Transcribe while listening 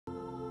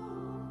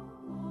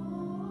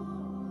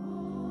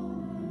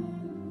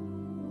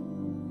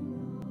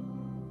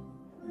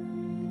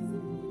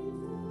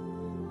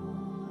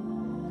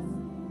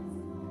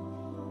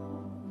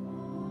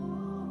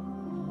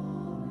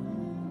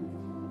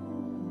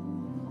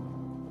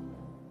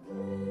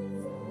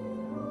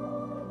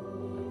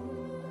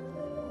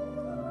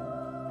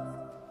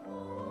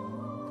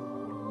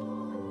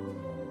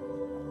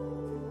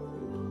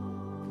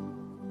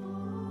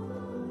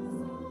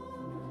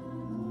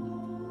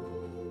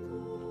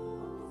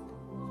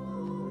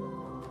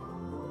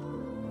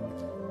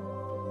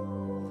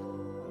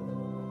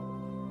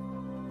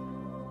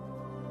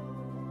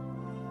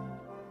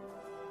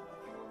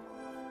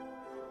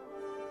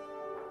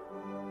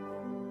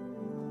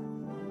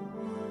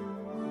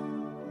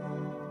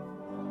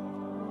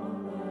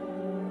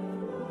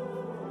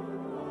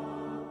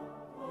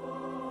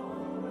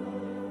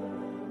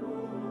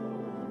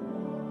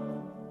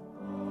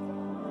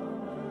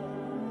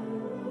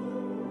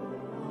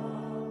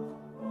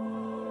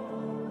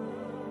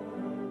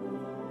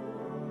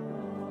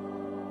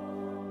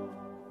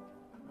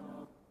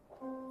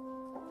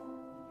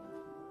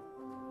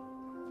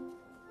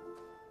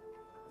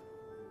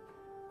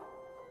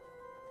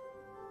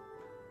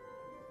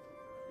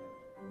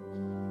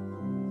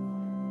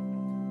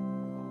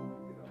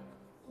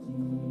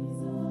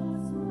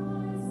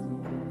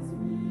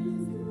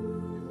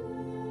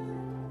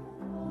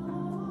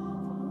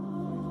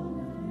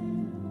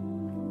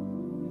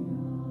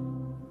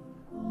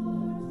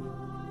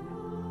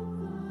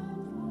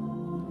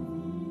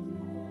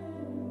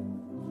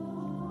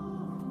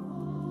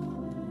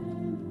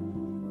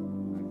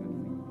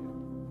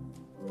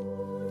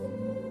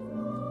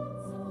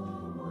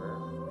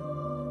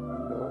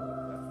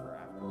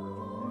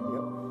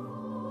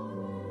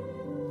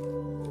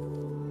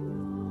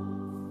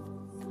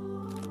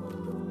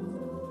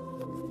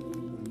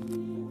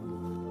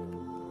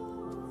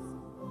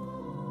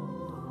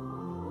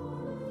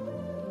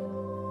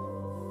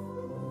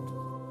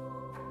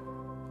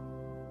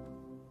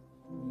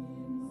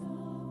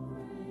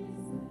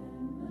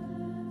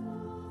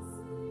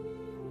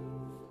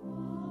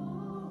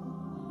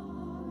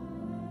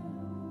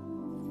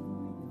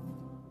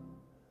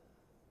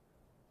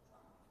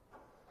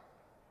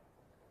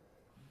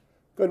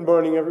Good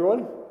morning,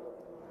 everyone.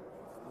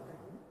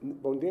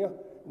 Bon dia.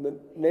 In the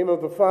name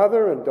of the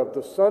Father, and of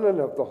the Son,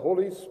 and of the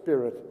Holy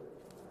Spirit.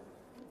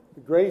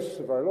 The grace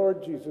of our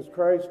Lord Jesus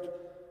Christ,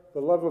 the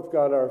love of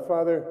God our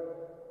Father,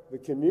 the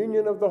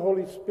communion of the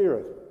Holy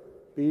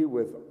Spirit be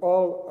with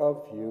all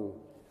of you.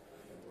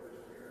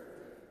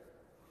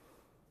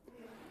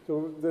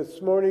 So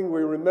this morning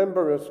we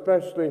remember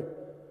especially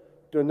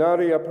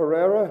Donaria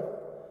Pereira,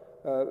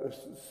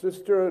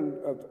 sister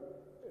of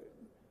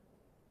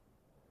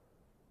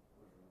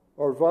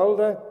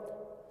Orvalda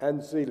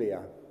and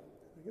Zelia.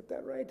 Did I get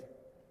that right?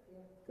 Yeah.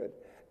 Good.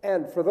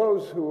 And for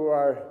those who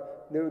are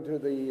new to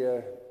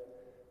the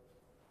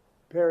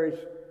parish,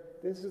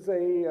 this is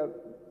a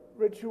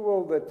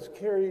ritual that's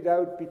carried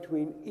out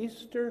between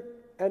Easter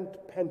and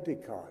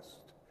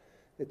Pentecost.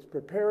 It's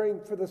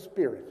preparing for the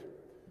Spirit,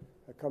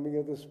 the coming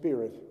of the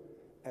Spirit.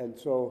 And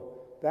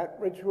so that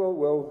ritual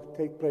will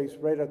take place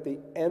right at the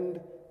end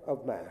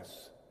of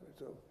Mass.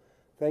 So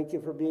thank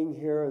you for being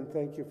here, and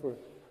thank you for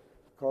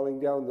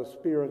calling down the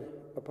Spirit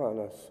upon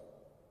us.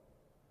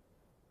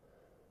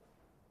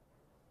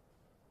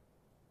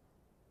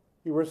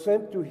 You were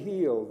sent to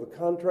heal the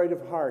contrite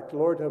of heart.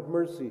 Lord, have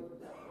mercy.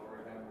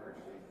 Lord, have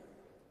mercy.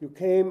 You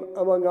came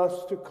among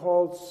us to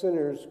call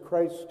sinners.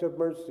 Christ, have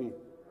mercy.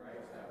 Christ,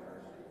 have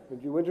mercy.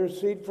 And you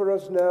intercede for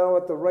us now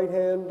at the right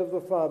hand of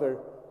the Father.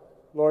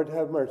 Lord,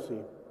 have mercy.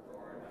 Lord,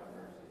 have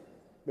mercy.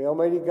 May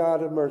Almighty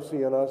God have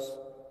mercy on us,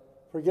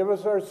 forgive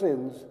us our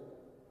sins,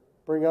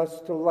 bring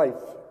us to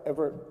life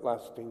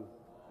everlasting.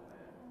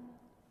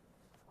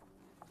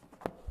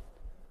 Amen.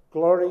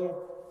 Glory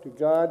to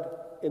God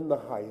in the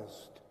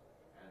highest,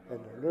 and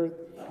on earth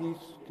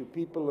peace to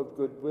people of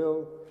good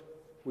will.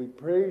 We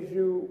praise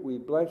you, we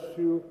bless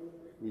you,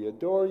 we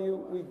adore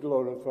you, we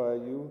glorify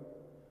you.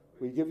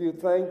 We give you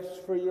thanks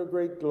for your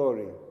great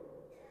glory.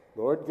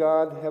 Lord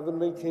God,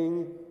 heavenly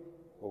King,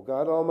 O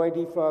God,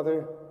 almighty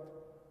Father,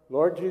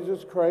 Lord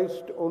Jesus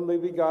Christ, only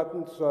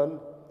begotten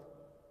Son,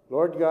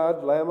 Lord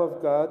God, Lamb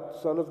of God,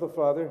 Son of the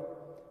Father,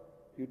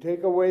 you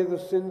take away the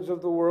sins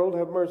of the world,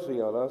 have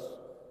mercy on us.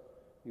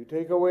 You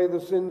take away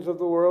the sins of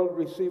the world,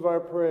 receive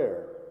our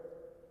prayer.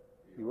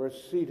 You are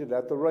seated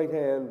at the right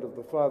hand of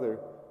the Father,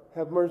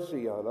 have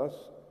mercy on us.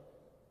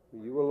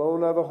 You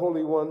alone are the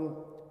Holy One,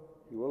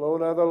 you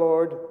alone are the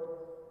Lord,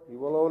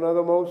 you alone are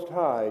the Most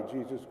High,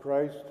 Jesus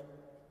Christ,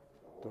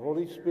 the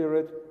Holy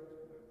Spirit,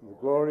 and the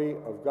glory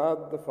of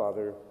God the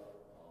Father.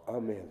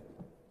 Amen.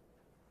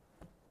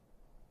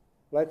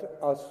 Let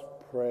us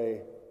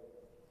pray.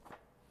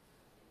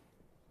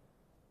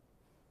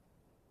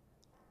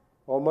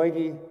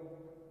 Almighty,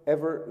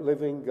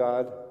 ever-living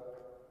God,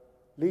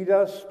 lead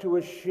us to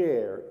a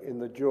share in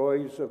the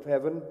joys of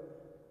heaven,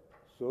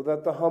 so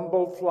that the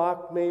humble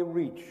flock may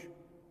reach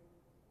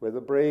where the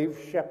brave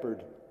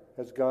shepherd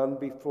has gone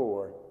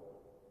before,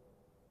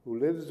 who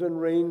lives and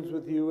reigns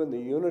with you in the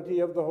unity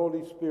of the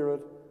Holy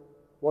Spirit,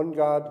 one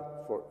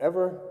God,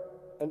 forever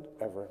and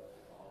ever.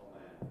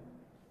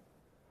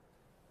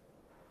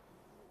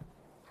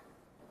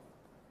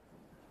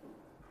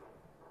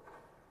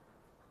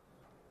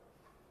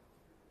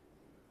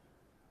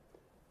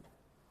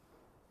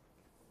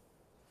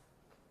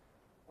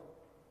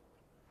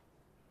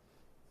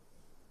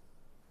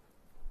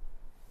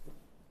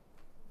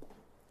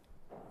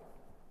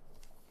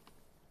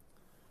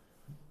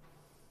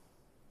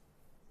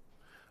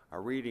 A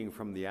reading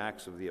from the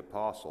Acts of the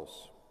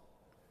Apostles.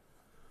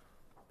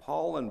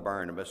 Paul and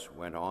Barnabas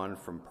went on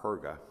from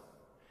Perga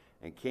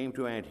and came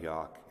to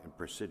Antioch in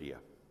Pisidia.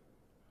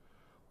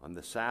 On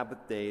the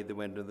Sabbath day they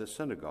went to the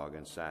synagogue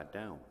and sat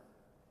down.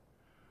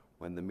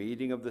 When the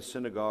meeting of the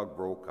synagogue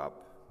broke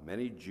up,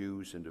 many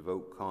Jews and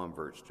devout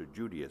converts to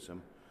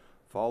Judaism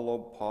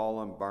followed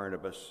Paul and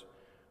Barnabas,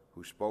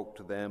 who spoke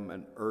to them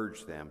and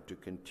urged them to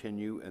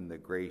continue in the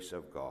grace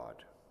of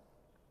God.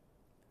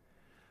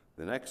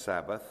 The next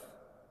Sabbath,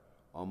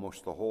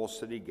 almost the whole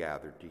city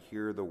gathered to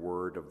hear the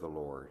word of the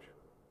Lord.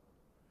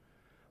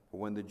 But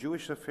when the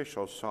Jewish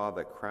officials saw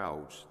the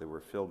crowds, they were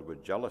filled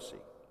with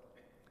jealousy.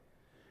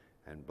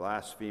 And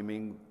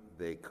blaspheming,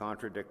 they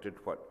contradicted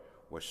what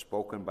was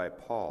spoken by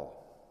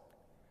Paul.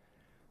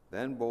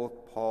 Then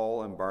both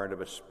Paul and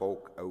Barnabas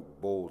spoke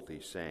out boldly,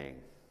 saying,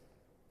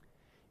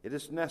 "It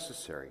is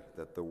necessary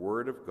that the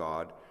word of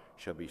God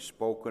shall be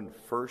spoken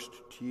first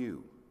to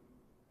you.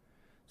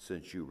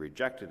 Since you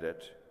rejected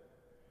it,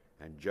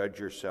 and judge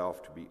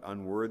yourself to be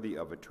unworthy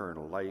of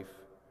eternal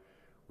life,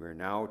 we are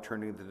now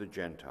turning to the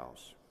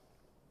Gentiles.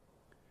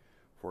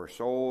 For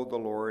so the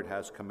Lord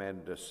has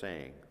commanded us,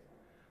 saying,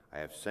 I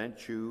have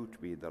sent you to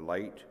be the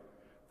light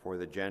for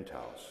the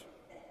Gentiles,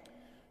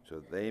 so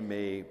that they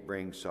may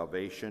bring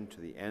salvation to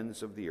the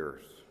ends of the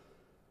earth."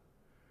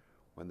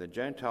 When the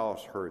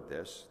Gentiles heard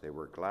this, they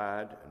were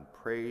glad and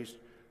praised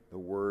the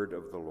word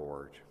of the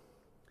Lord.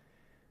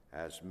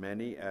 As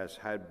many as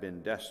had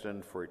been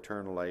destined for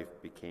eternal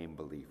life became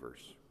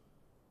believers.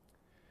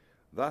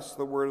 Thus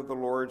the word of the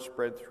Lord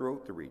spread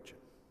throughout the region.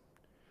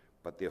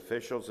 But the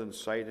officials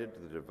incited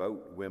the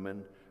devout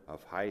women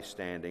of high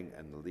standing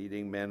and the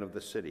leading men of the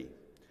city,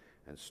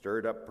 and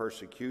stirred up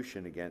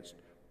persecution against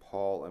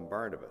Paul and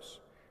Barnabas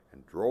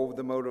and drove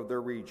them out of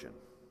their region.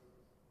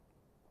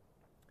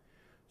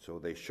 So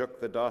they shook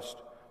the dust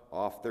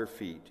off their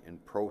feet in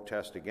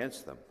protest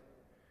against them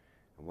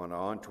and went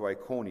on to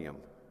Iconium.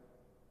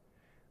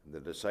 And the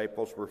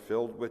disciples were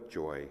filled with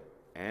joy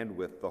and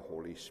with the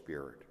Holy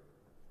Spirit.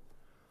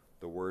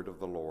 The word of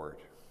the Lord.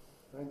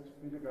 Thanks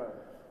be to God.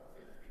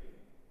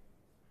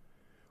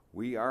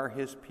 We are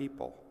his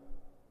people,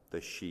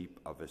 the sheep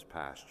of his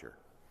pasture.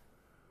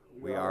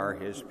 We are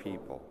his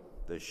people,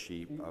 the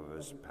sheep of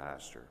his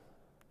pasture.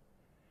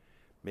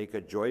 Make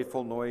a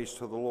joyful noise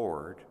to the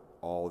Lord,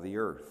 all the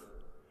earth.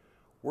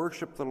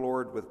 Worship the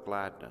Lord with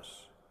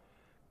gladness.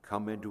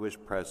 Come into his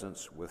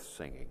presence with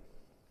singing.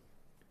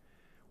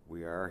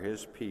 We are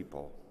his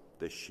people,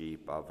 the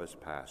sheep of his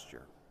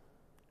pasture.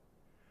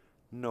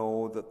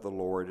 Know that the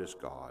Lord is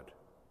God.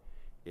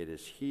 It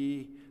is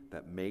he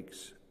that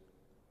makes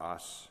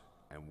us,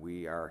 and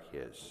we are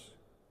his.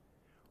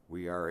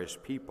 We are his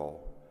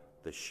people,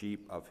 the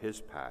sheep of his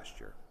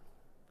pasture.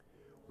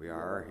 We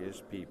are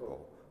his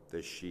people,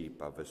 the sheep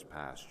of his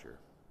pasture.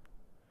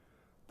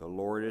 The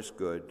Lord is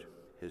good,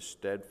 his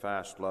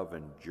steadfast love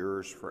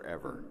endures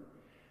forever,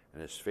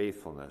 and his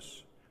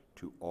faithfulness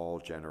to all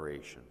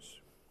generations.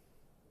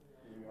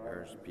 We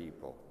are his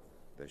people,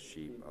 the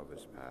sheep of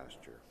his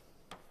pasture.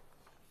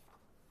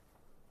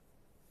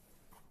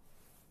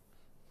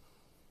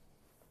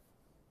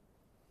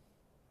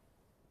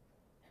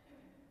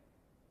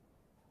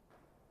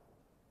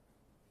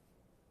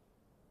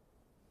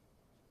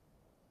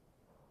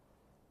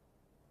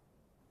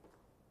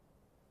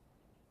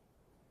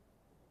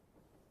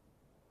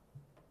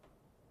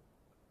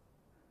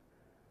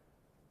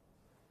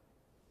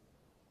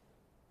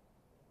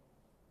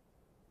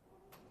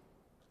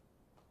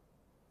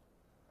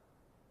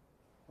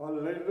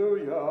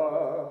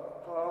 Hallelujah,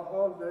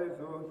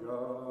 hallelujah,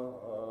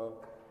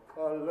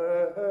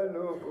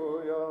 hallelujah.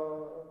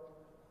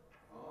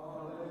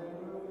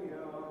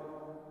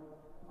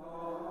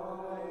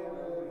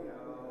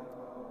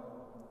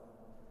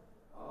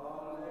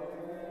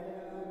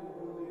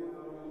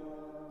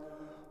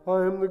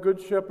 I am the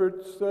good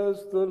shepherd,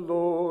 says the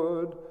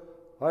Lord.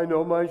 I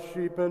know my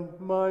sheep and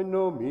mine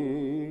know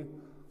me.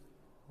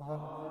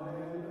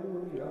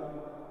 Hallelujah,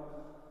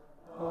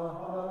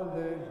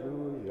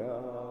 hallelujah,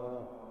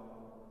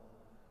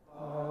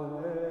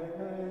 hallelujah.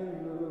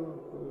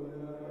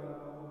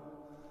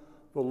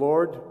 The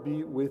Lord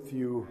be with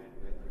you.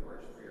 And with your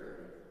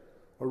spirit.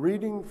 A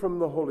reading from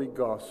the Holy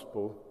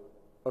Gospel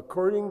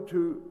according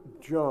to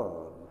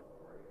John.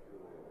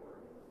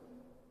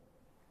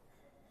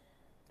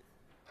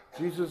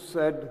 Jesus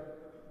said,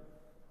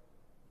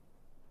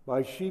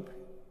 "My sheep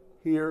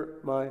hear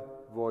my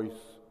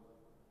voice.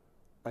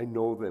 I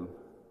know them,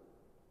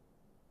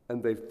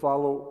 and they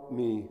follow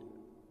me.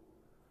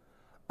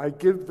 I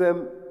give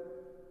them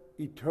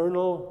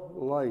eternal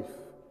life,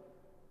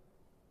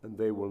 and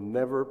they will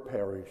never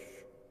perish.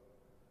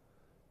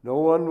 No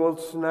one will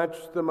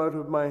snatch them out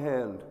of my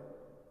hand.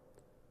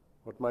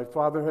 What my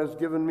Father has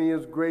given me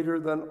is greater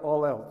than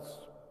all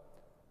else.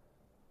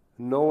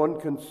 No one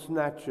can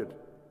snatch it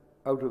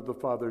out of the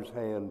Father's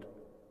hand.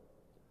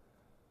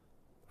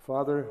 The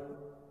Father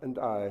and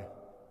I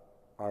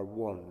are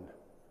one."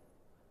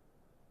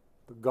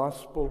 The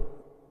Gospel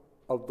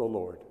of the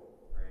Lord.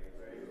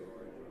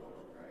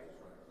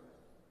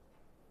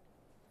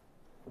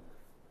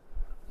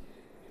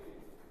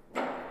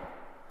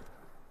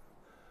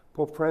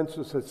 Pope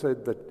Francis has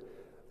said that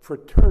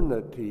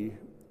fraternity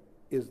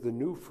is the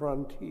new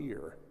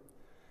frontier.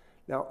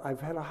 Now,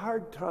 I've had a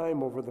hard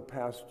time over the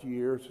past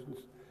years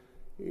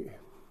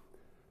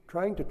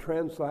trying to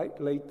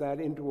translate that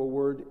into a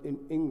word in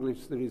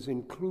English that is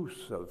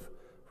inclusive.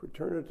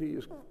 Fraternity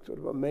is sort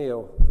of a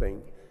male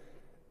thing.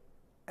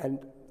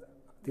 And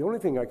the only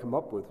thing I come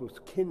up with was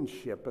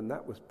kinship, and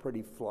that was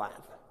pretty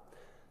flat.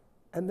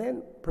 And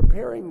then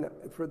preparing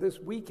for this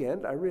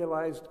weekend, I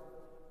realized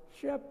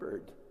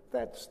shepherd,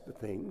 that's the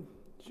thing,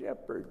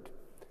 shepherd.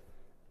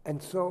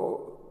 And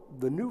so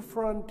the new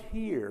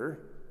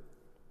frontier,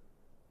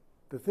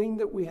 the thing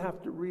that we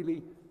have to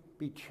really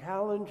be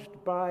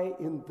challenged by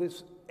in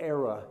this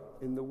era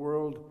in the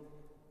world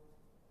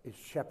is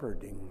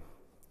shepherding.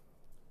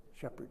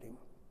 Shepherding.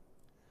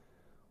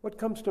 What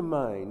comes to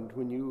mind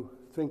when you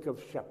think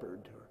of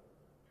shepherd?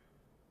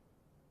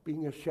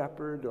 Being a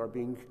shepherd or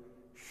being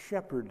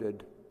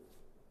shepherded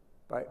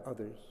by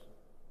others.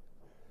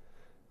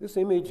 This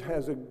image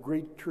has a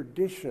great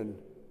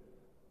tradition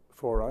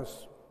for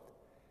us.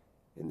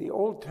 In the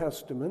Old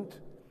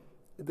Testament,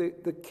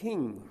 the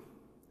king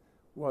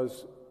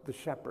was the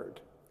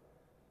shepherd.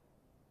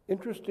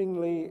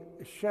 Interestingly,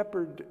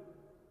 shepherd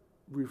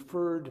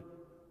referred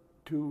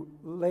to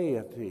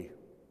laity.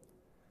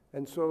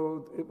 And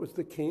so it was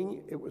the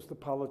king, it was the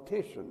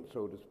politician,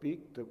 so to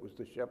speak, that was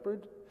the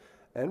shepherd,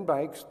 and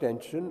by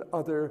extension,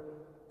 other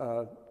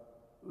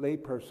lay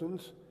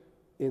persons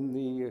in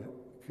the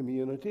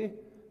community.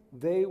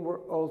 They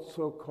were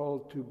also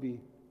called to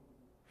be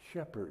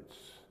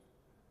shepherds.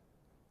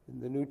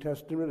 In the New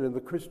Testament, in the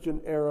Christian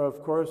era,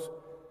 of course,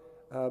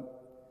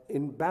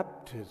 in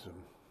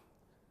baptism,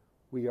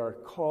 We are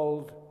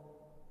called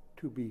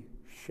to be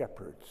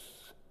shepherds.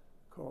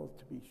 Called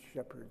to be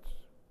shepherds.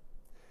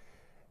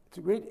 It's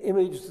a great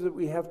image that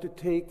we have to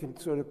take and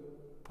sort of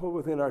pull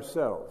within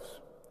ourselves.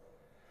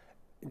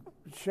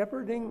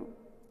 Shepherding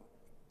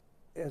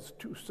has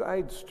two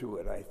sides to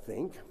it, I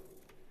think.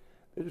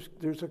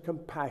 There's a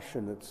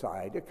compassionate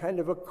side, a kind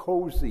of a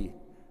cozy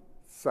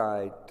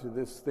side to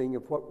this thing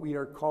of what we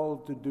are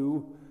called to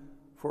do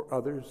for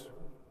others.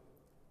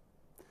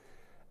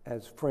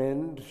 As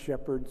friend,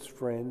 shepherd's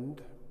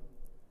friend,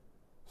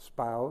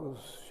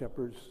 spouse,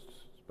 shepherd's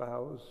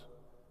spouse,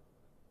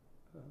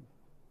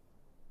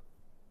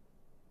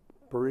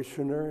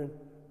 parishioner,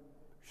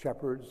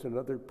 shepherds,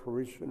 another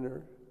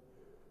parishioner,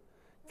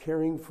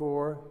 caring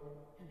for,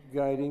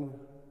 guiding,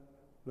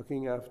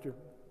 looking after.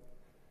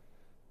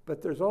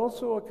 But there's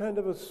also a kind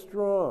of a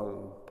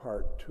strong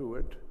part to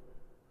it,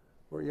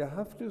 where you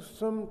have to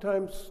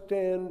sometimes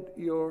stand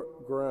your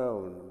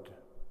ground.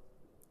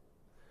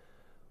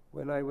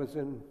 When I was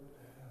in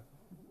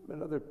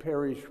another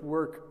parish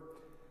work,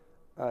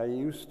 I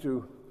used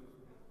to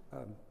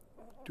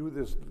do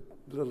this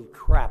little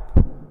trap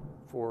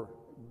for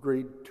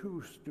grade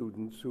 2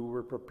 students who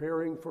were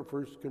preparing for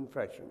first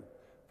confession,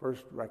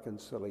 first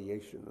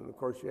reconciliation. And of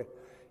course,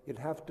 you'd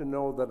have to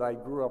know that I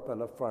grew up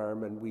on a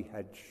farm and we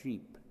had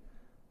sheep.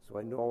 So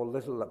I know a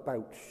little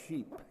about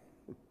sheep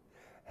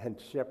and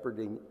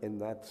shepherding in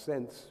that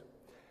sense.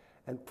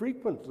 And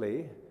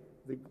frequently,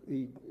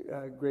 the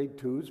grade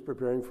 2s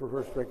preparing for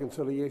first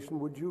reconciliation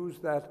would use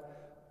that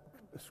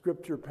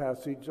scripture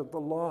passage of the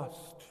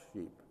lost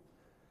sheep.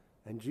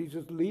 And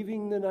Jesus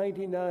leaving the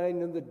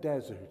 99 in the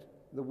desert,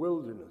 the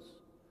wilderness,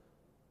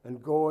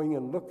 and going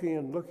and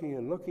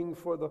looking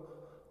for the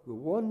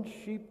one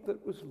sheep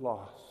that was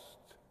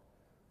lost.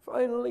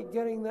 Finally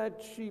getting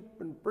that sheep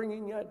and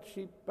bringing that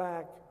sheep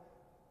back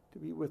to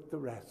be with the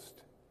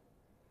rest.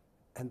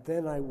 And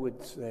then I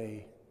would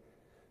say,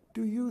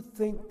 do you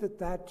think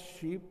that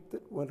sheep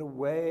that went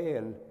away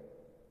and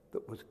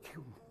that was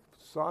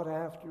sought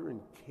after and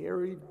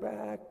carried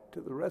back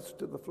to the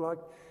rest of the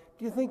flock,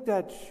 do you think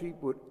that sheep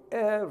would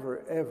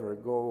ever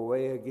go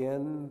away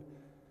again?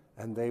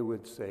 And they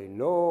would say,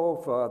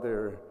 no,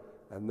 Father.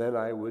 And then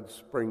I would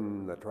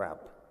spring the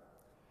trap.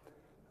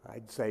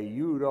 I'd say,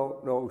 you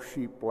don't know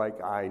sheep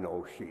like I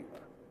know sheep.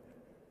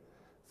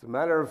 As a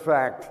matter of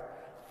fact,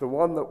 the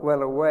one that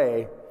went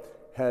away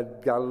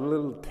had got a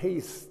little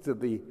taste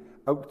of the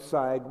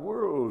outside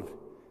world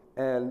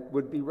and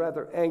would be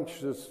rather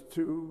anxious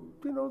to,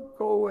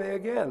 go away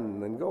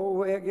again and go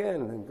away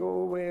again and go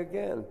away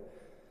again.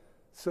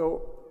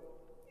 So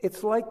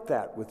it's like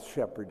that with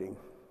shepherding.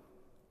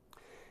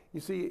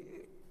 You see,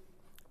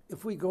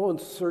 if we go and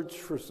search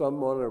for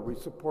someone or we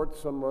support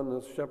someone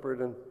as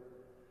shepherd, and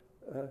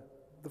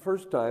the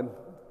first time,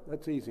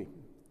 that's easy.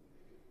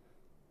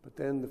 But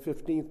then the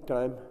 15th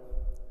time,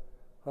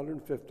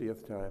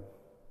 150th time.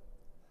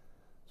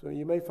 So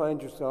you may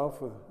find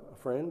yourself a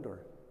friend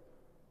or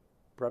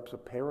perhaps a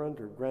parent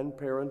or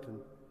grandparent, and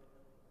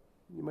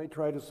you may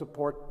try to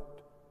support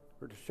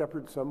or to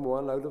shepherd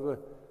someone out of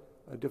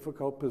a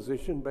difficult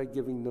position by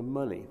giving them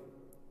money.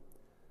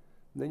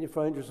 And then you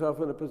find yourself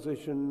in a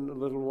position a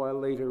little while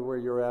later where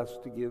you're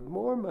asked to give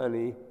more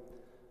money,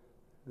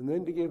 and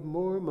then to give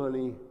more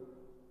money,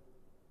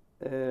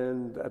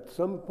 and at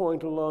some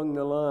point along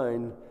the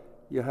line,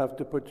 you have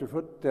to put your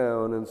foot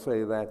down and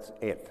say, that's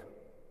it.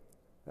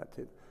 That's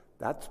it.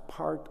 That's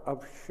part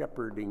of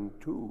shepherding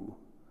too.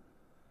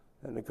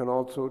 And it can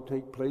also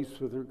take place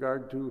with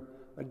regard to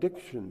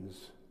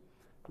addictions.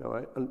 Now,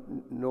 I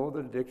know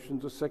that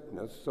addiction's a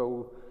sickness,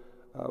 so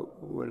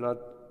we're not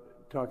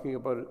talking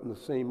about it in the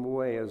same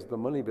way as the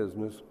money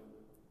business.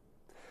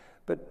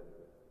 But,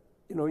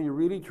 you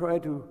really try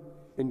to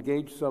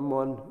engage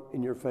someone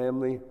in your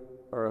family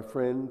or a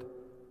friend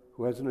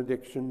who has an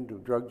addiction to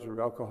drugs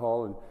or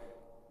alcohol, and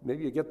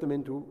maybe you get them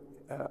into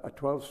a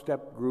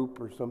 12-step group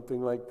or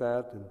something like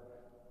that, and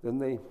then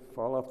they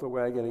fall off the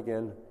wagon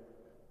again,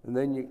 and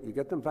then you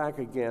get them back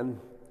again,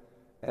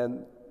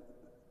 and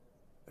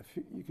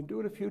you can do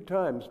it a few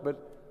times,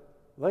 but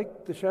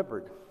like the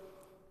shepherd,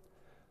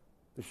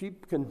 the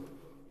sheep can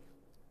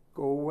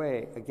go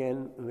away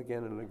again and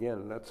again and again,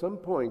 and at some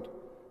point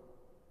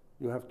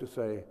you have to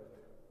say,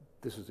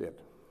 this is it.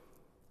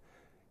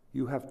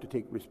 You have to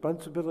take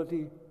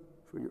responsibility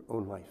for your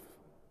own life.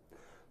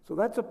 So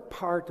that's a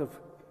part of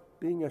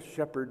being a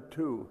shepherd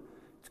too.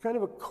 It's kind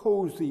of a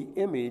cozy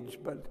image,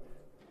 but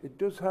it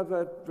does have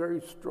that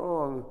very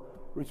strong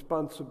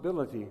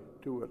responsibility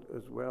to it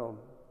as well.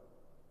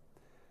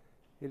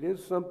 It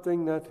is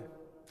something that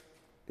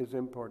is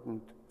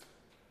important.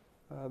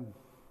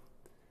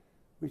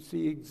 We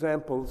see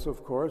examples,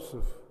 of course,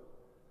 of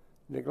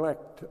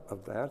neglect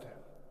of that.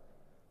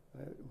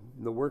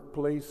 In the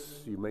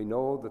workplace, you may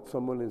know that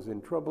someone is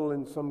in trouble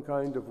in some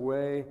kind of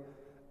way,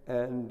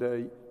 and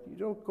you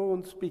don't go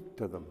and speak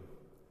to them.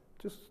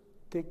 Just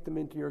take them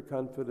into your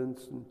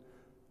confidence and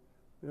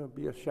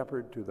be a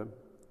shepherd to them.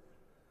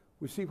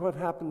 We see what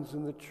happens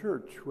in the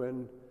church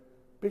when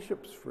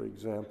bishops, for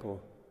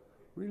example,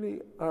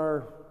 really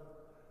are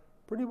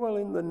pretty well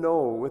in the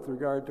know with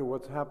regard to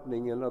what's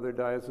happening in other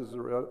dioceses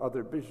or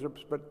other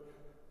bishops, but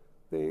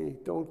they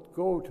don't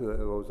go to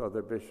those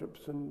other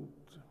bishops and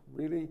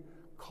really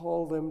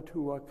call them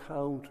to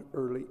account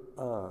early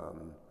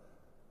on.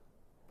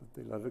 But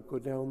they let it go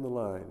down the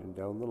line and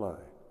down the line.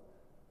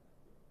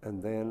 And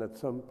then at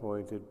some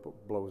point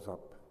it blows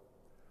up.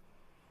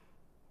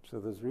 So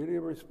there's really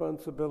a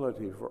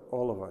responsibility for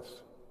all of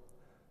us.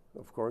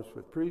 Of course,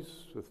 with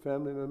priests, with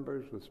family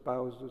members, with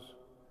spouses,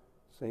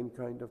 same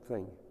kind of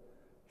thing.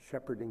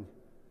 Shepherding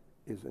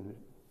is a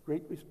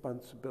great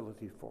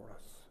responsibility for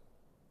us.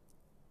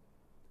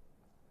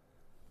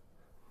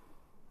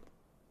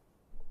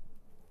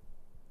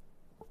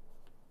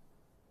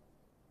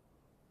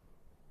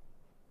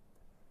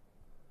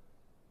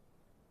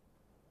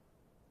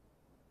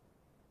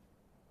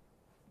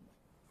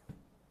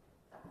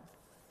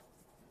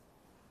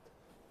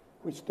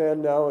 We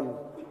stand now and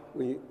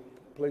we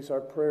place our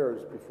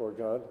prayers before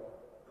God.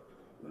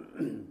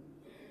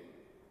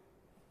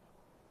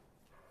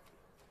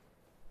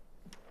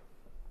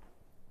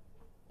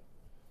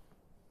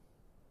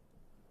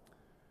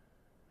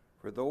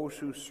 For those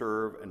who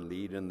serve and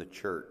lead in the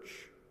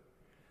church,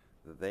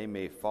 that they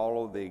may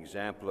follow the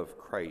example of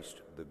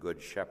Christ, the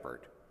Good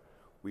Shepherd,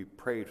 we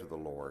pray to the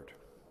Lord.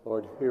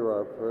 Lord, hear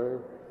our prayer.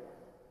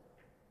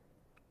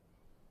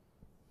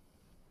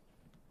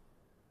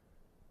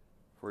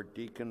 For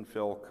Deacon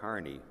Phil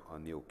Carney,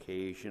 on the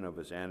occasion of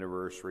his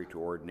anniversary to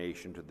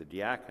ordination to the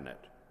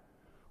diaconate,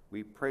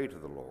 we pray to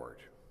the Lord.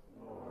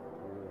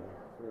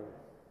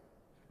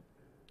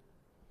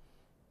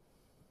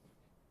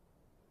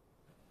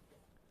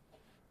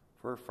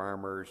 For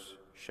farmers,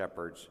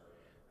 shepherds,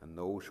 and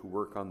those who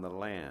work on the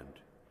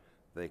land,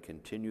 they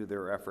continue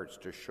their efforts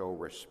to show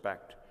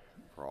respect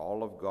for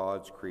all of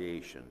God's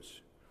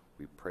creations.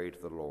 We pray to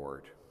the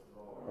Lord.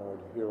 Lord,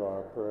 hear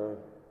our prayer.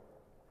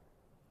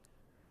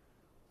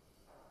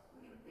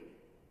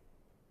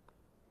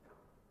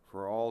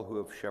 For all who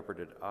have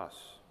shepherded us,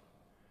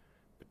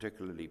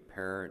 particularly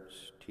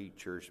parents,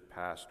 teachers,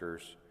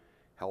 pastors,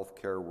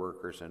 healthcare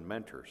workers, and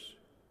mentors,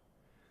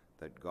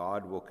 that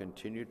God will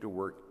continue to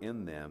work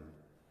in them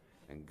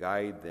and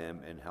guide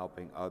them in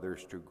helping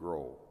others to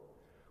grow.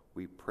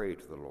 We pray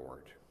to the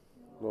Lord.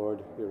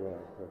 Lord, hear our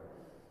prayer.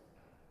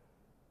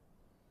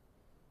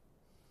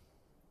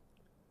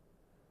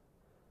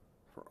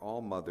 For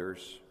all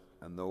mothers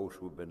and those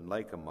who have been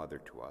like a mother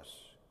to us,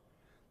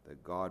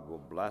 that God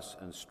will bless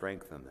and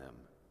strengthen them.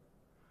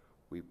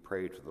 We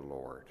pray to the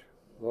Lord.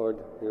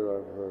 Lord, hear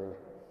our prayer.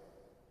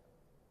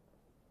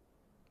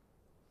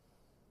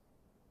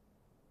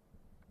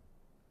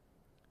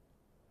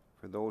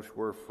 For those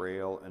who are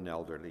frail and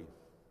elderly,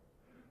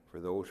 for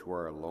those who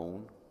are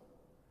alone,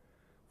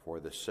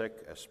 for the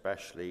sick,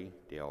 especially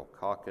Dale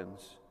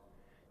Calkins,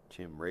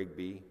 Tim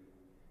Rigby,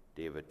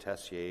 David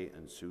Tessier,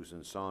 and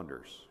Susan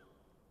Saunders.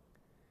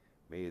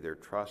 May their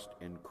trust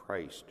in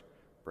Christ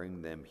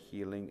bring them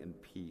healing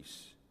and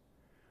peace.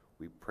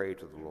 We pray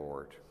to the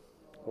Lord.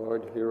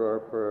 Lord, hear our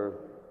prayer.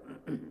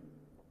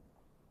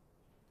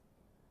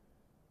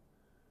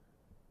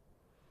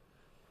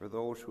 For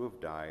those who have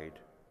died,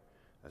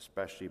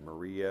 especially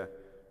Maria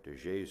de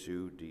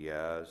Jesus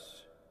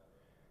Diaz,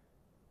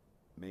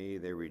 may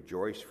they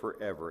rejoice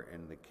forever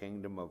in the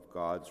kingdom of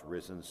God's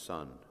risen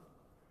Son.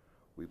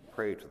 We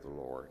pray to the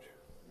Lord.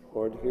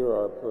 Lord, hear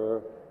our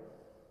prayer.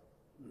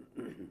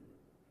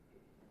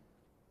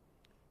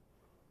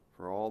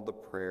 For all the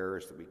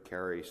prayers that we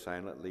carry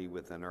silently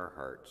within our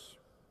hearts,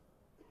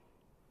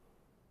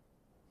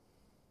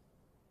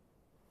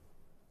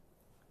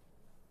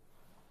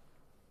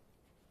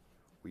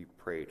 we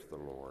pray to the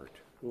Lord.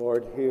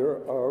 Lord,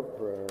 hear our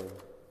prayer.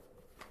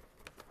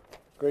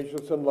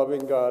 Gracious and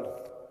loving God,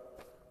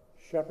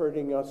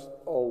 shepherding us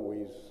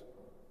always,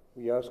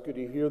 we ask you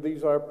to hear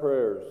these our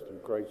prayers through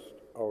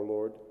Christ our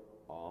Lord.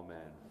 Amen.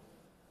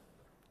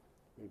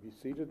 You may be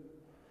seated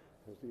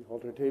as the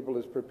altar table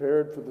is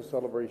prepared for the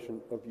celebration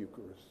of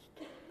Eucharist.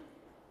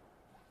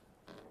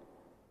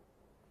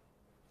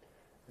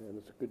 And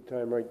it's a good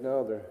time right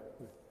now.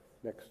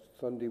 Next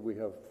Sunday we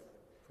have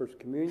First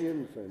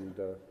Communions and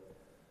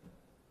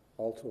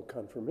also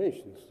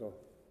confirmations. So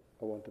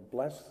I want to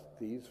bless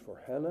these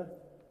for Hannah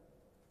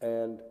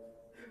and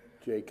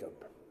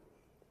Jacob.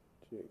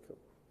 Jacob,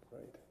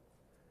 right.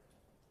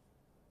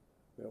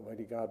 May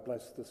Almighty God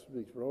bless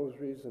these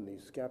rosaries and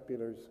these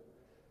scapulars.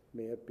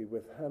 May it be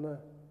with Hannah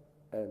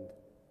and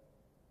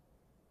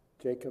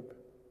Jacob.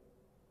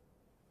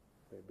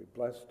 May it be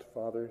blessed,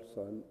 Father,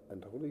 Son,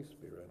 and Holy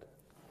Spirit.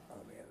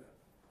 Amen.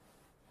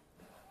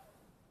 Do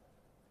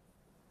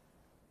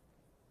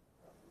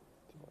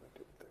you want to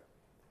do it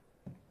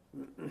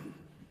there?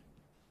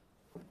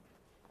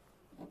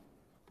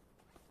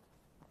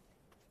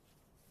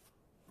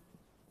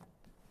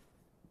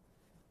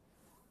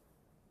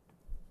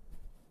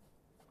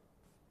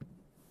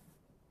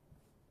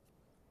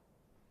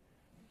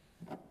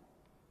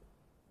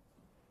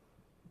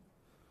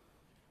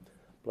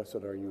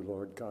 Blessed are you,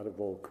 Lord, God of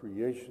all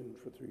creation,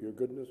 for through your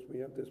goodness we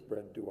have this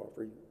bread to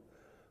offer you.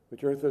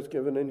 which earth has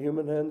given and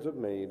human hands have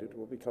made, it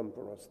will become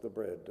for us the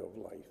bread of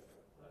life.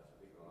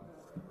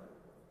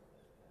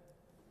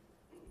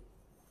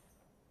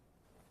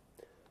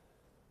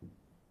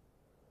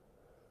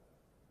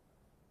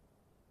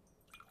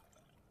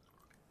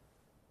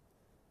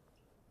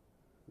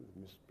 The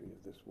mystery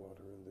of this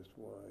water and this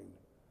wine,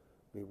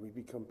 may we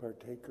become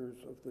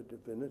partakers of the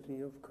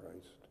divinity of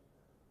Christ,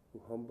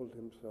 who humbled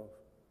himself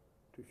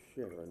to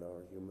share in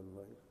our human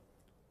life.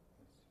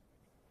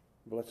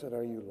 Blessed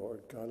are you,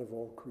 Lord, God of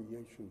all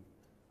creation,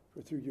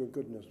 for through your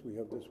goodness we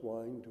have this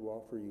wine to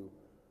offer you.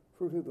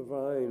 Fruit of the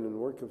vine and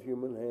work of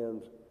human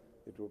hands,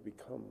 it will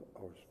become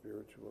our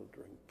spiritual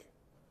drink.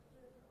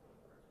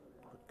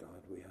 Lord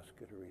God, we ask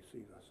you to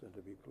receive us and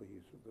to be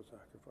pleased with the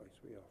sacrifice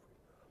we offer you.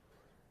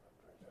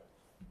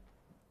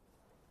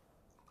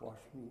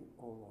 Wash me,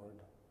 O Lord,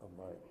 of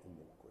my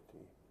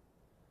iniquity.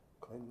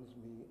 Cleanse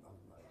me of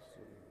my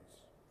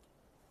sins.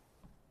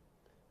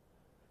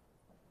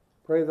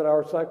 Pray that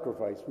our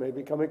sacrifice may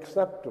become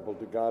acceptable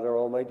to God, our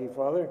Almighty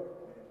Father.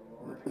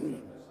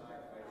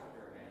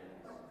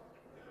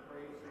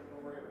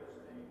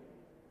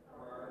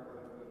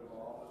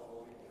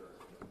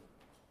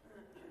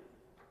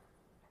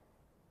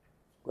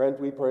 Grant,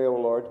 we pray, O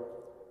Lord,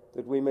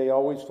 that we may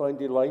always find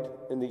delight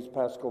in these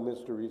paschal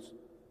mysteries,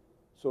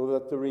 so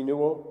that the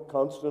renewal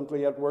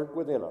constantly at work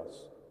within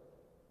us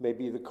may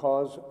be the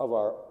cause of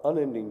our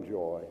unending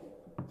joy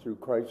through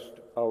Christ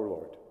our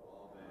Lord.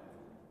 Amen.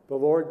 The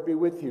Lord be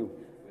with you.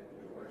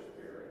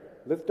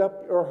 Lift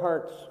up your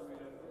hearts.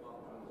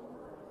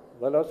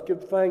 Let us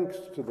give thanks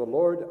to the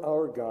Lord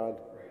our God.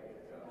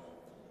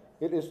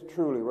 It is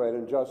truly right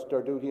and just,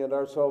 our duty and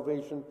our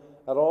salvation,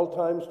 at all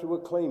times to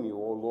acclaim you,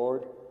 O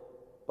Lord,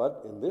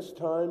 but in this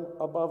time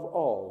above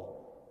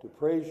all, to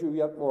praise you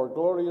yet more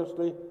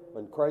gloriously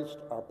when Christ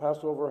our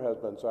Passover has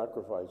been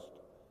sacrificed.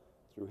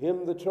 Through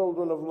him the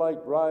children of light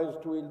rise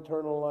to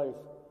eternal life,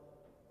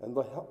 and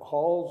the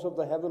halls of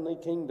the heavenly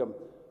kingdom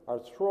are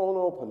thrown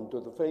open to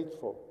the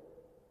faithful.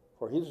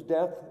 For his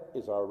death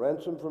is our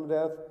ransom from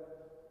death,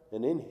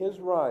 and in his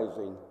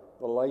rising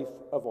the life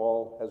of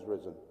all has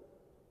risen.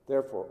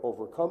 Therefore,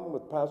 overcome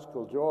with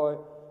paschal joy,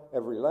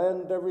 every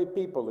land, every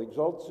people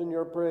exults in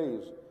your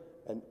praise,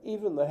 and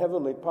even the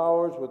heavenly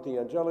powers with the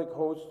angelic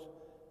hosts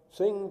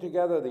sing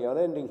together the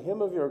unending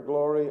hymn of your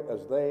glory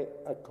as they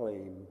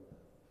acclaim,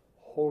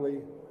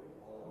 Holy,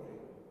 holy,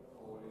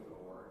 holy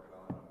Lord,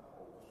 God of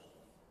hosts.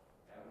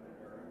 Heaven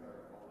and earth are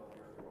full of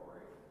your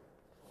glory.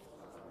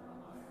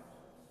 Hosanna in the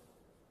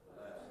highest.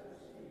 Blessed is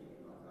he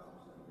who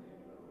comes in the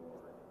name of the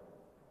Lord.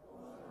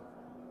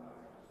 Hosanna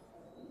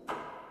in the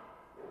highest.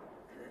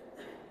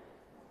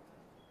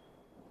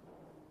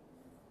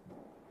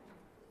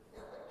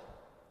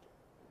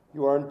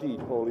 You are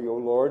indeed holy, O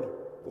Lord,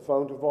 the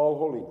fount of all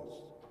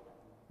holiness.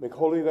 Make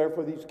holy,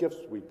 therefore, these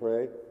gifts, we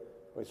pray,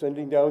 by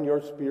sending down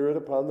your Spirit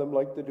upon them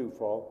like the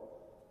dewfall,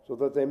 so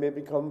that they may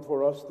become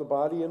for us the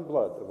body and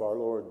blood of our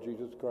Lord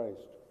Jesus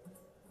Christ.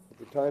 At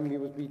the time he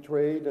was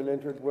betrayed and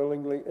entered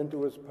willingly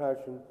into his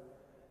passion,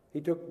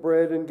 he took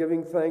bread and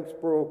giving thanks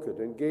broke it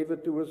and gave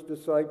it to his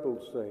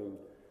disciples, saying,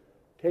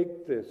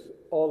 Take this,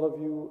 all of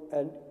you,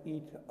 and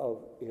eat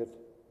of it,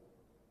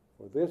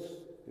 for this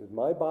is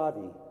my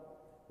body,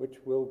 which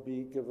will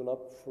be given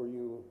up for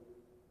you.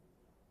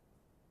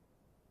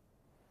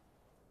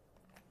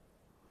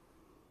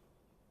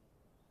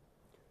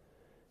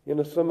 In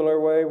a similar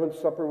way, when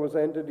supper was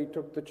ended, he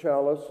took the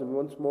chalice and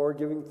once more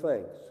giving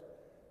thanks,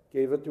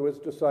 gave it to his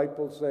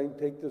disciples, saying,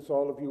 Take this,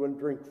 all of you, and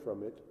drink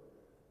from it.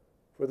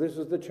 For this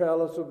is the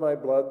chalice of my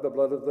blood, the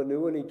blood of the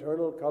new and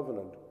eternal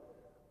covenant,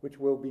 which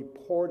will be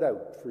poured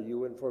out for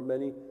you and for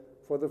many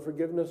for the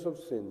forgiveness of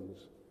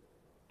sins.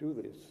 Do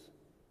this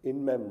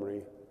in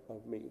memory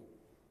of me.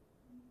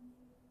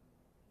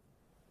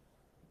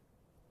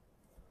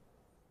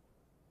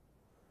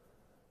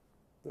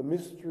 The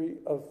mystery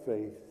of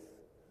faith.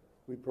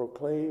 We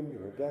proclaim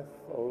your death,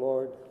 O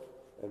Lord,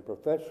 and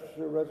profess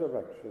your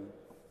resurrection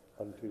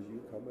until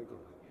you come again.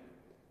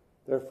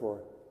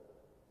 Therefore,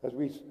 as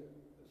we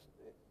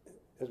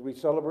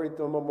celebrate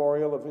the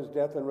memorial of his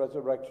death and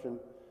resurrection,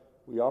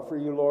 we offer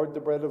you, Lord, the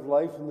bread of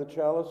life and the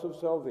chalice of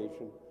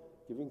salvation,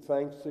 giving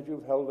thanks that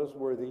you've held us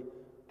worthy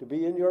to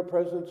be in your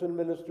presence and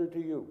minister to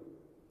you.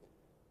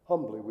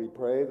 Humbly we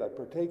pray that,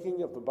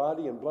 partaking of the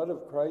body and blood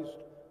of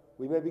Christ,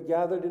 we may be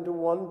gathered into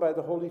one by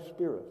the Holy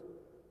Spirit.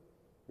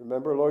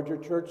 Remember, Lord, your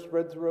church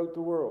spread throughout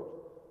the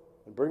world,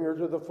 and bring her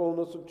to the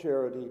fullness of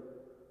charity,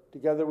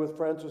 together with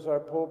Francis our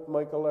Pope,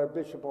 Michael our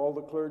Bishop, all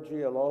the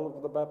clergy, and all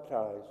of the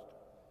baptized.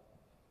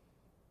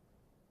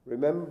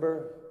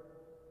 Remember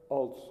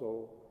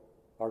also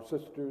our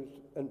sisters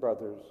and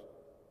brothers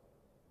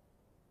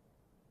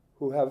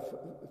who have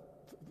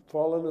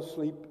fallen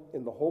asleep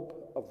in the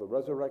hope of the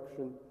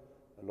resurrection,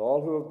 and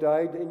all who have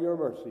died in your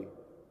mercy.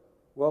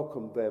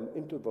 Welcome them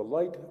into the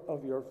light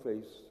of your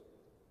face.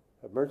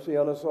 Have mercy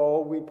on us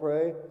all, we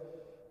pray,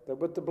 that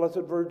with the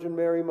Blessed Virgin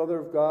Mary, Mother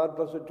of God,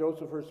 Blessed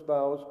Joseph, her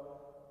spouse,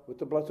 with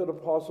the blessed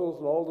apostles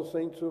and all the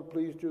saints who have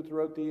pleased you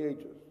throughout the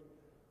ages,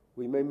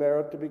 we may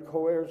merit to be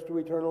co-heirs to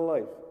eternal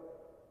life.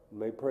 and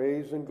may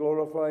praise and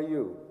glorify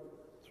you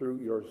through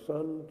your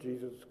Son,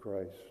 Jesus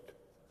Christ.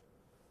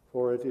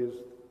 For it is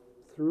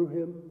through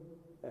him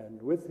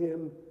and with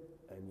him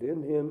and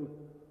in him,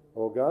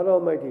 O God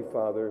Almighty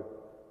Father,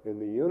 in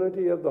the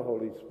unity of the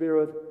Holy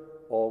Spirit,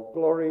 all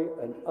glory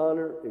and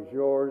honor is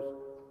yours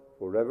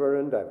forever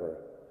and ever.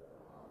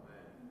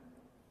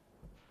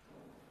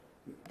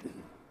 Amen.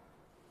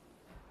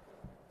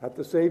 At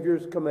the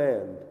Savior's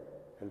command,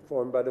 and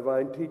formed by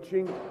divine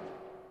teaching,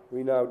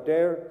 we now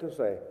dare to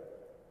say,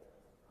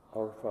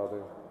 Our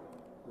Father,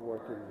 who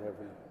art in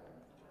heaven,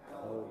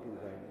 hallowed be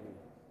thy name.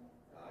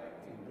 Thy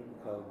kingdom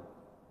come.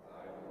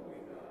 Thy will be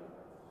done,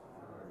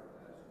 on earth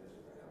as it is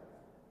in heaven.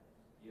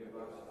 Give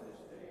us this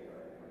day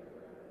our daily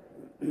bread, and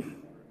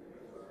forgive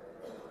us our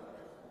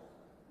trespasses,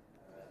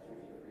 as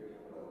we forgive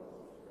those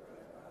who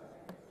trespass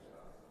against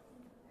us.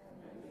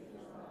 And lead us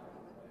not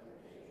into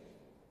temptation,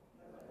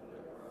 but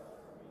deliver us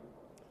from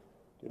evil.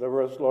 Deliver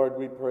us, Lord,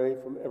 we pray,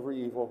 from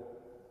every evil.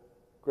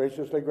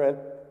 Graciously grant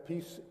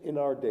peace in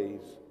our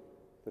days,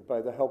 that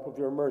by the help of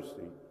your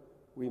mercy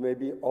we may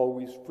be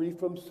always free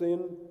from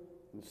sin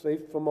and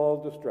safe from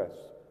all distress,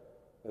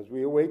 as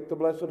we await the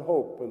blessed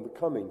hope and the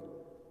coming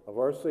of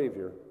our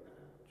Savior,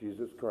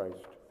 Jesus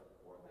Christ.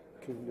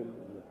 Kingdom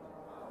and the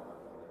power.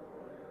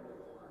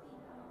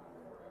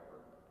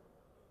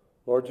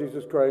 Lord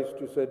Jesus Christ,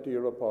 you said to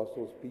your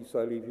apostles, Peace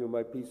I leave you,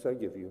 my peace I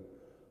give you.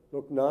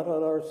 Look not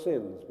on our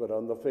sins, but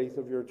on the faith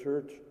of your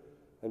church,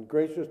 and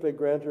graciously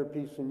grant her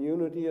peace and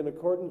unity in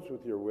accordance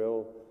with your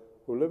will,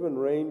 who live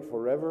and reign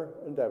forever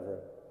and ever.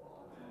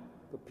 Amen.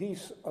 The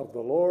peace of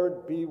the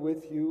Lord be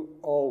with you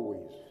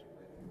always.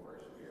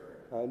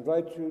 I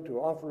invite you to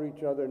offer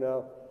each other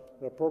now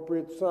an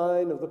appropriate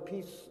sign of the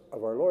peace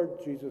of our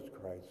Lord Jesus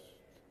Christ.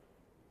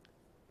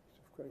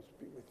 Peace of Christ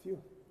be with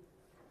you.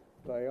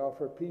 And I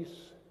offer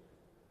peace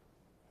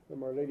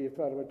from Our Lady of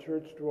Fatima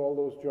Church to all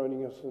those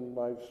joining us in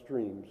live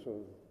stream,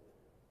 so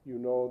you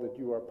know that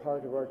you are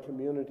part of our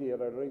community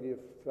at Our Lady of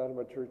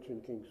Fatima Church in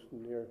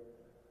Kingston here.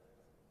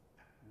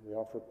 We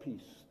offer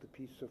peace, the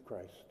peace of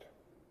Christ.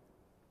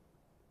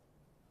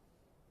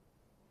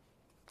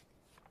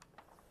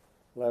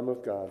 Lamb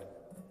of God,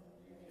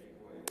 you take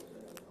away the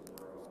sins of the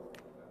world,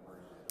 have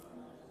mercy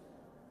on us.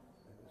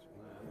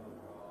 Lamb of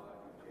God,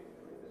 you take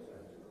away the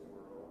sins of the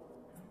world,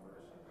 have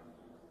mercy on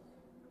us.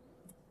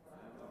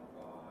 Lamb of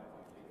God,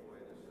 you take away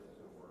the sins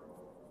of the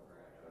world,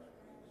 grant us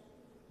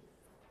peace.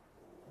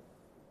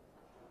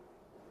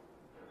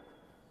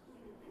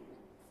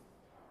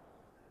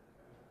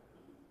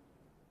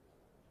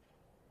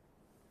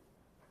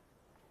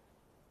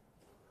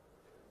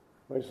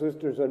 My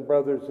sisters and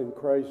brothers in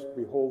Christ,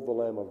 behold the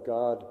Lamb of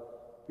God.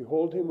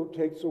 Behold him who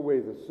takes away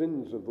the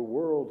sins of the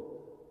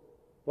world.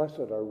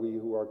 Blessed are we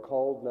who are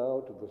called now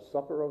to the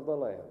supper of the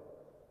Lamb.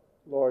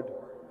 Lord, I am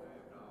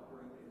not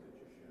worthy that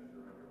you should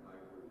enter under my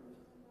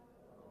roof.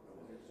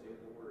 Only say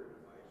the word,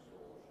 and my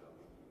soul shall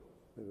be healed.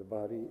 May the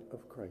body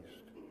of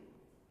Christ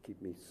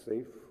keep me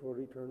safe for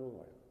eternal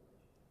life.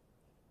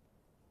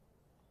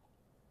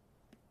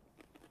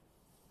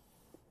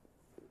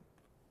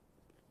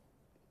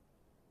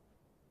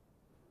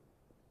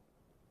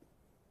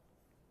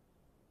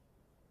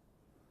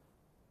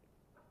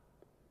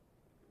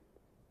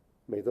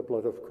 May the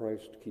blood of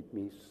Christ keep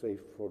me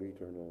safe for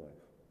eternal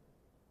life.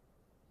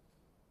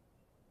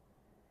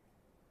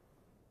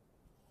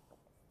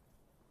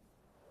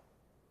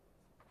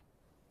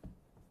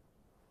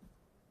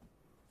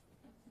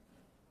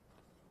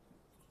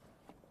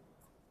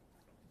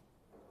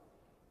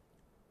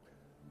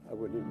 I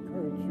would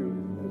encourage you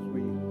as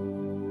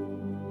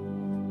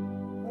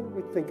why don't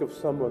we think of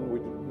someone we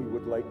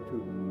would like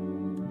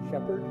to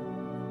shepherd,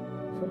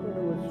 someone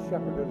who has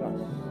shepherded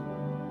us.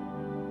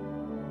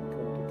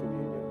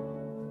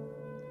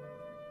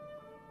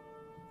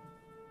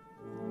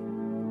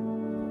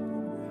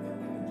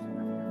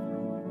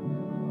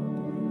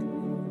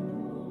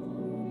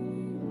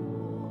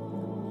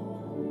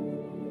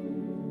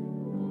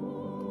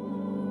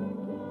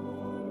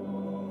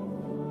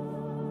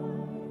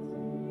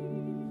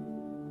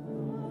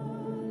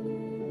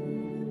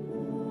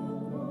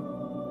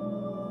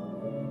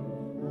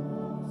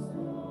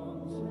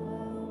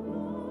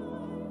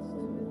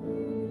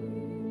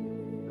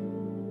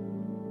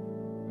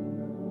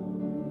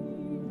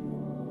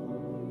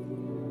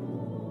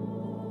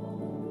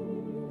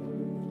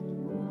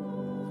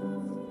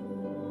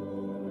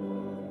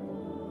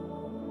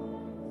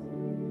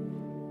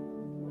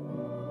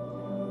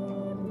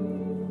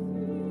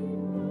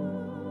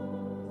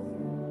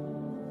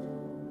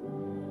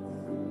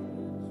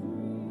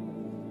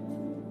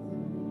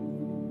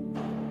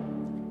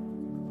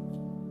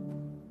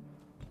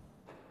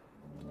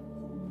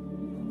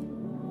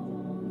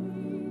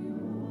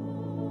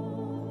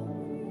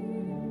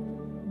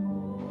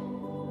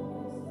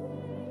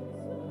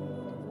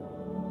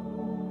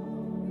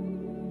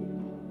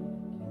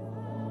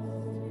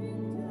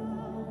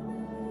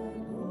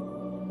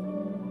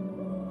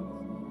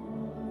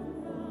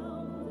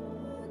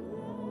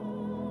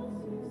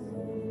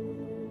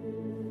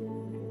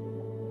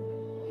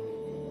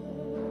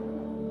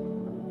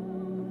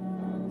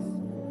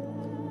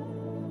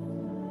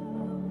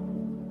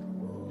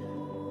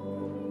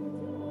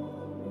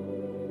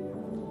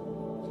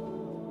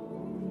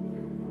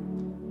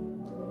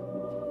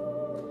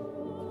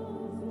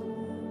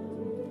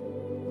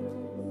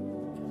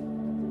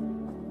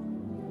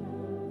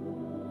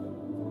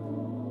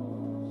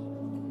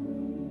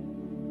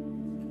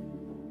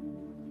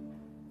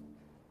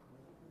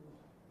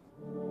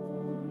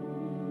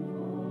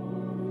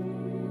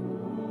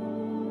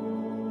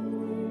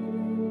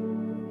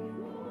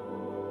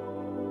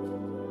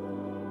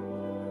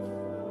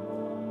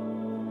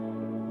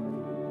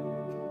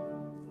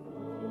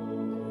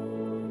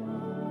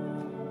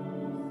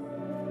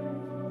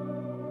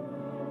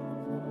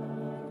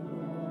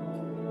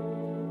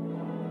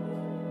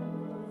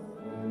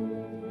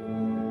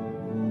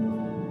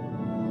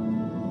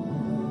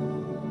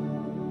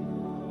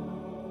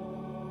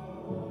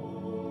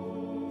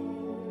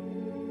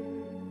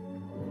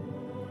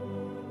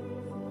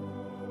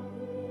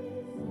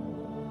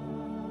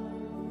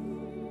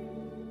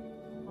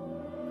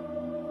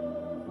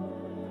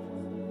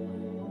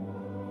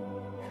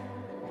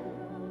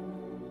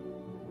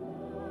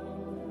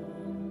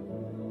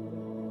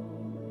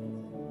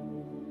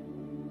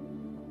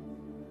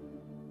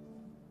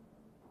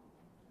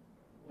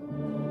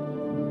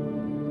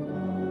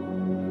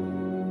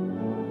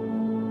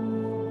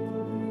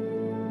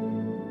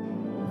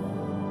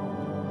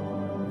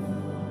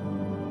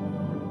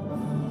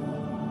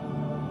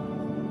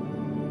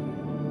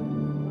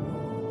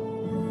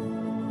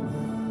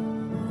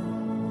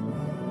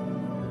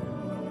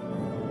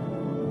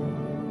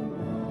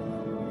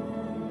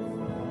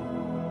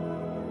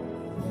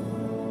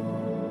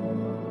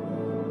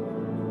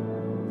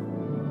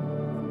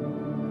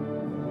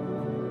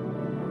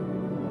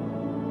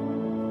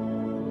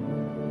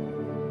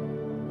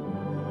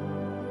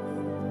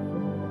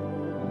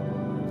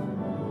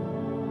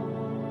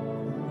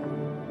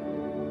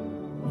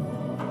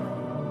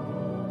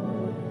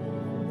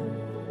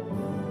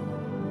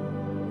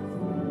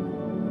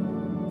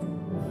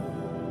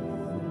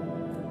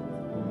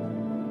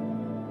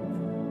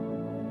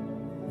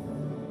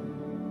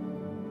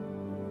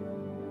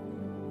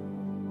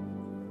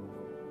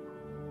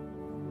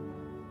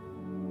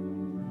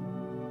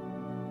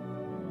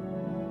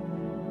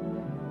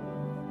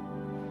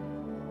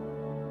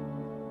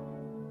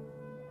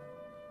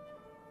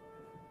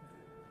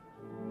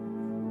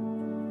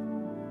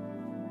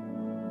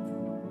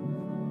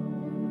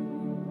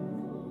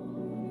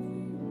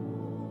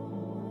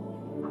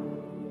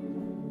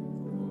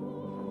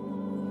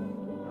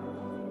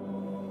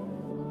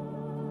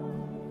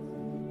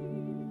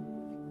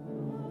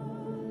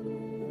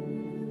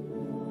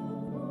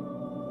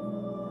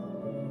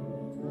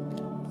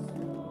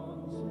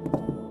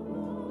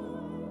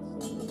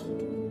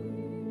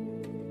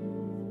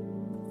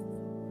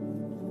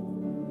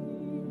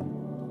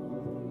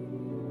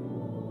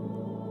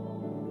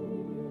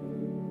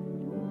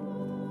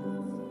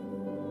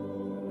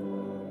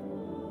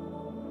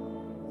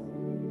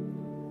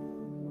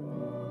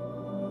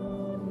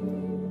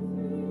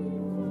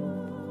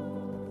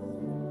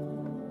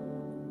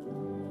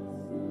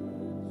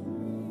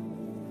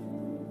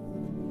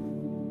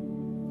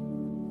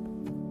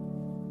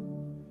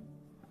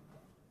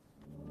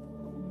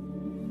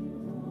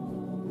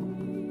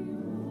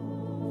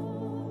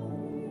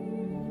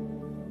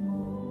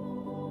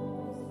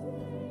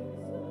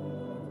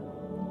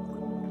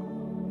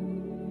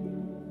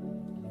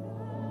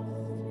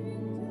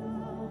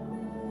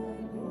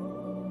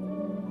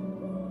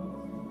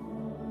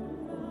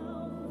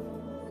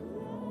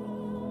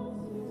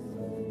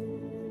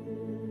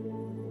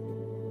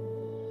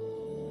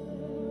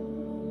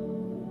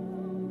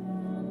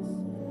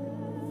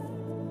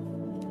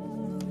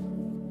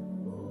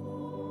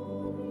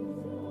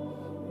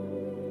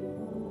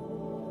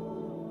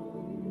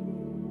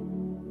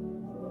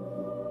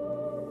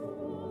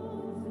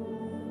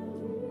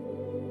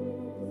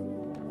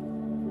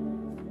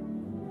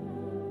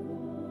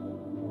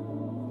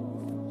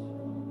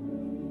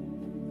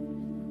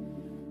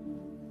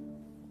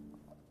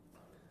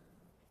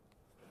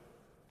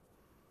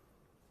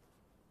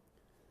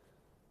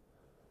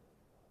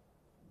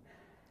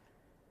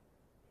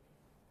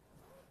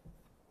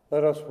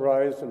 Let us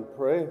rise and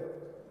pray.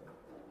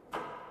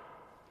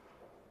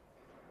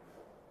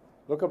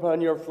 Look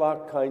upon your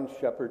flock, kind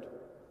shepherd,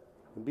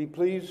 and be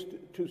pleased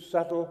to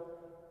settle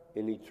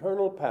in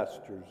eternal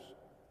pastures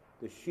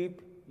the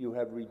sheep you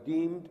have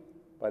redeemed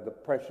by the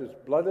precious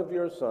blood of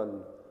your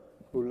Son,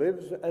 who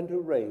lives and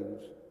who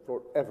reigns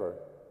forever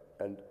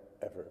and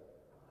ever.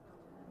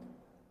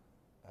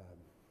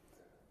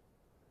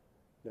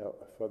 Now,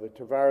 Father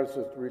Tavares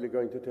is really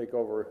going to take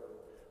over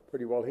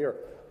pretty well here.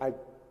 I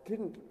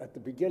didn't, at the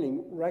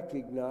beginning,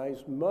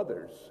 recognize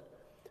mothers.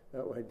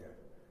 Now, I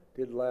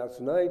did last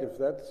night, if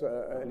that's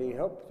any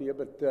help to you,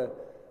 but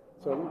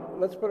so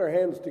let's put our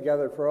hands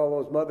together for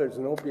all those mothers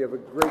and hope you have a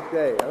great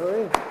day, all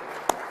right?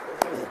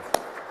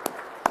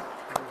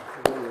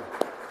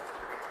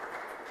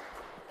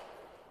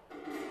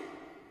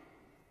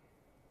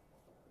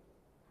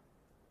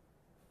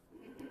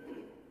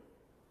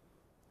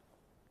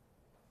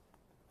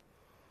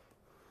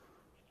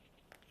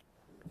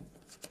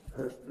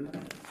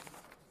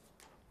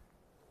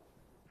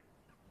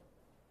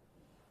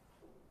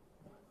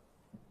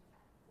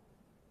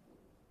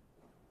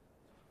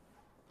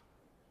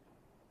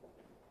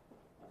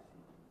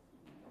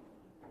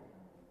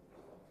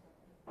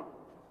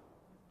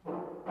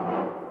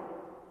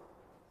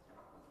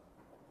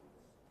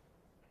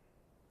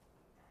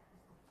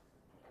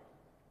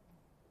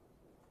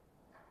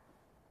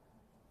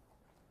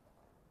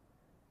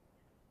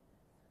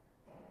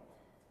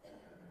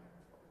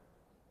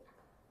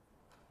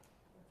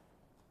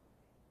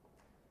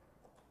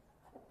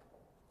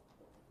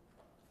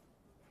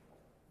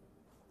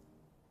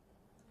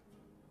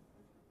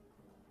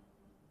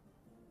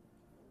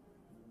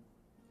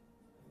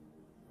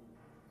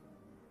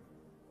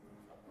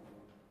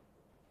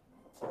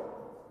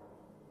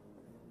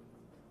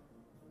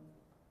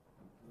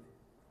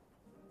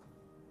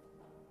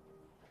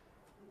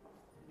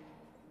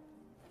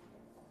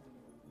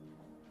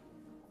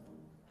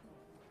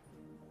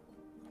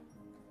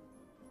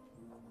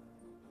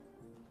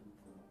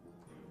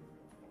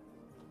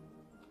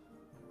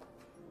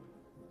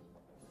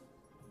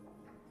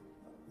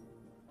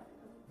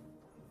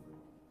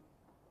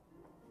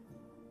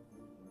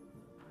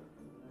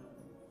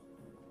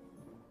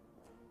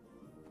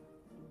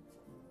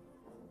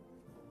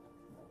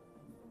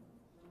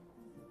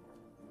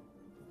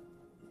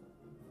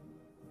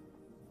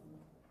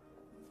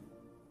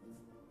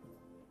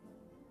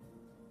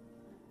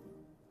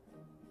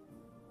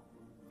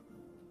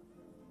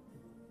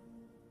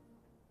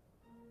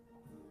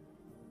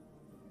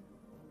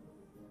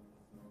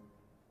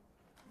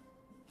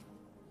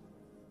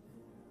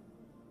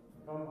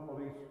 Come,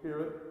 Holy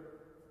Spirit,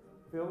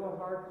 fill the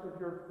hearts of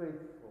your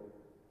faithful,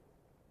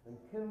 and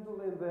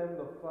kindle in them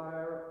the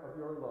fire of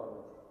your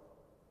love.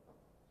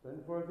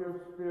 Send forth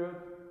your Spirit,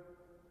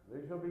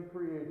 they shall be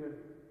created,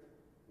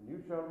 and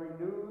you shall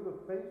renew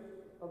the face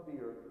of the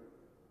earth.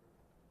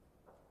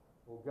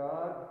 O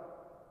God,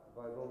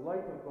 by the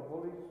light of the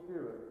Holy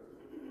Spirit,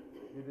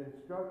 did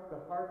instruct the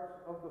hearts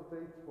of the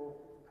faithful,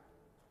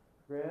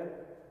 grant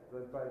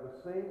that by the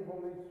same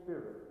Holy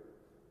Spirit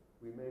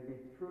we may be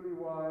truly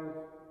wise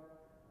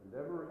and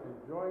ever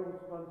enjoy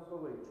his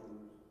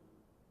consolations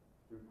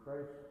through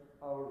Christ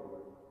our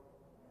Lord.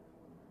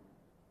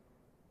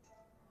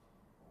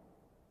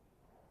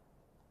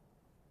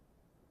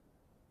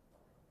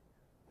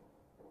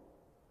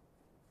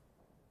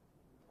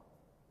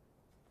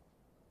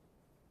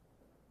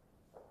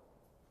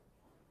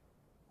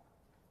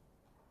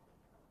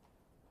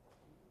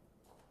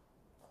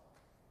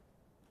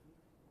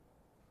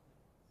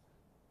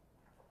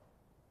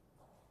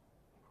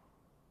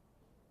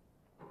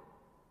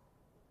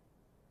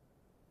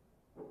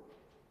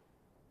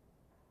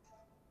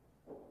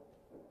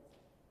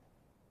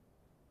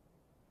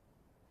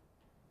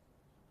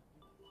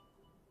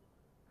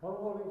 Come,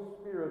 Holy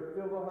Spirit,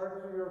 fill the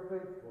hearts of your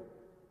faithful,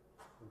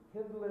 and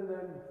kindle in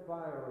them the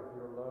fire of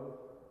your love.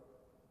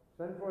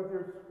 Send forth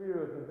your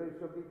Spirit, and they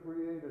shall be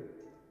created,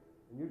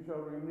 and you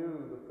shall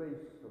renew the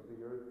face of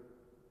the earth.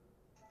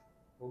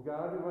 O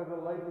God, who by the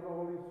light of the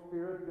Holy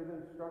Spirit did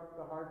instruct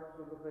the hearts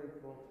of the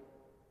faithful,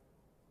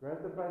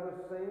 grant that by the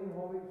same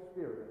Holy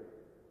Spirit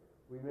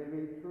we may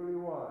be truly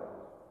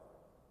wise,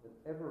 and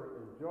ever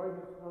enjoy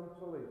his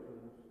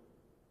consolations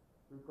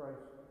through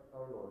Christ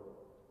our Lord.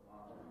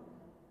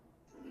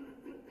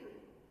 Amen.